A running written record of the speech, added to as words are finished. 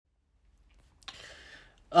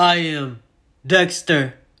I am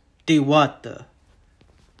Dexter Diwata.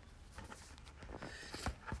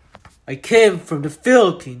 I came from the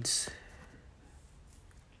Philippines,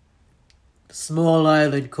 a small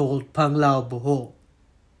island called Panglao, Bohol.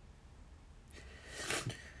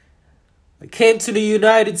 I came to the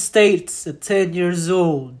United States at 10 years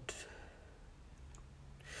old,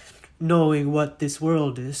 knowing what this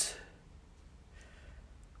world is.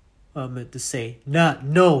 I meant to say, not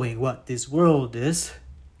knowing what this world is.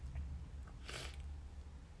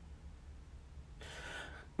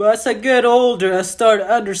 But as I get older, I start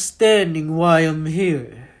understanding why I'm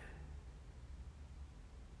here.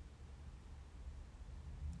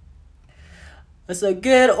 As I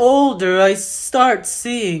get older, I start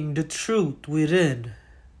seeing the truth within.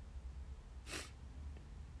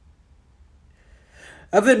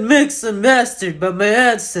 I've been mixed and mastered by my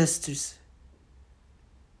ancestors.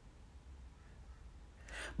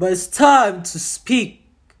 But it's time to speak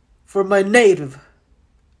for my native.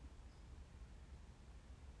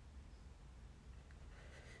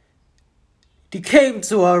 They came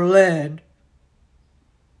to our land,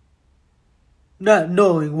 not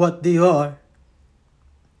knowing what they are.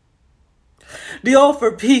 They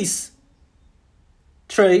offer peace,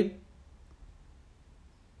 trade,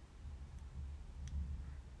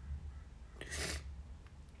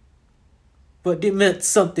 but they meant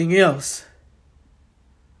something else.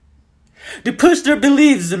 They pushed their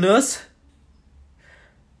beliefs on us.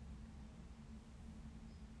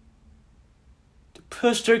 They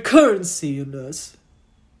pushed their currency on us.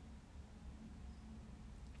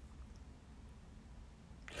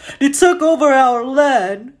 They took over our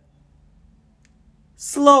land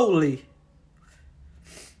slowly.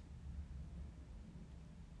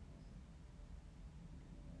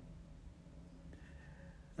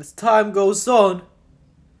 As time goes on,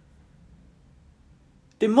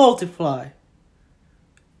 they multiply,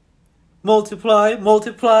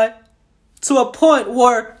 to a point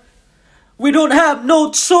where we don't have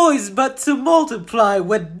no choice but to multiply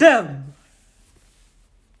with them.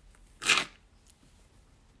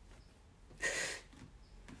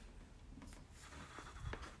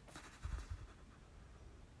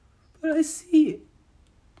 But I see it.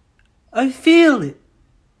 I feel it.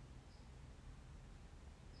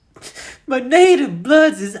 My native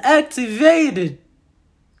blood is activated.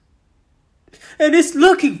 And it's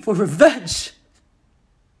looking for revenge.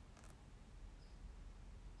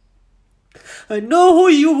 I know who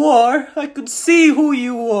you are. I can see who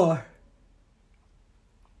you are.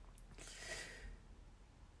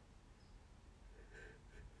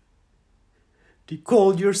 You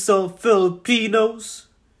call yourself Filipinos?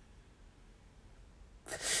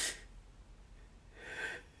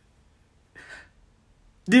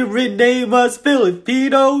 They rename us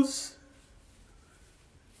Filipinos?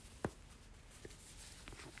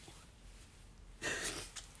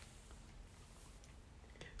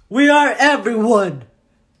 We are everyone.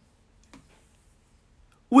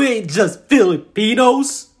 We ain't just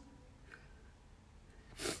Filipinos.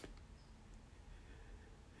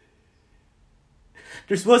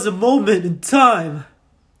 There was a moment in time.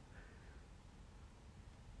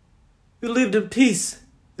 We lived in peace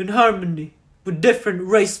and harmony with different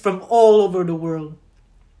races from all over the world.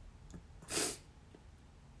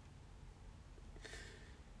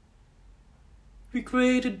 We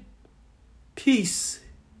created peace.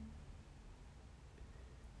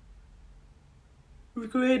 We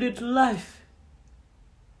created life.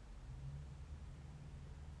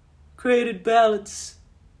 Created balance.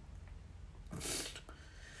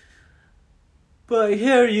 But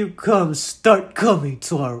here you start coming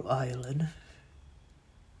to our island.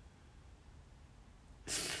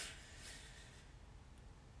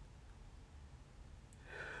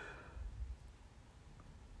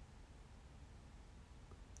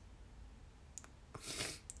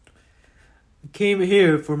 I came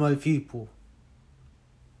here for my people.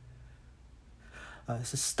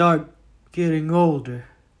 As I start getting older,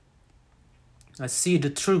 I see the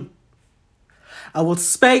truth. I will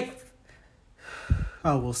speak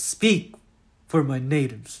for my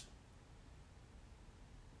natives.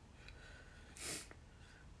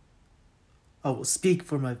 I will speak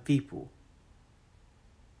for my people.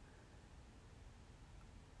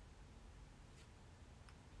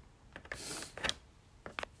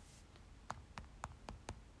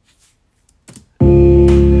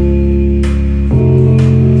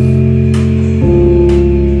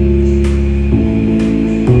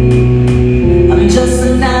 I'm just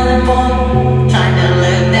an island born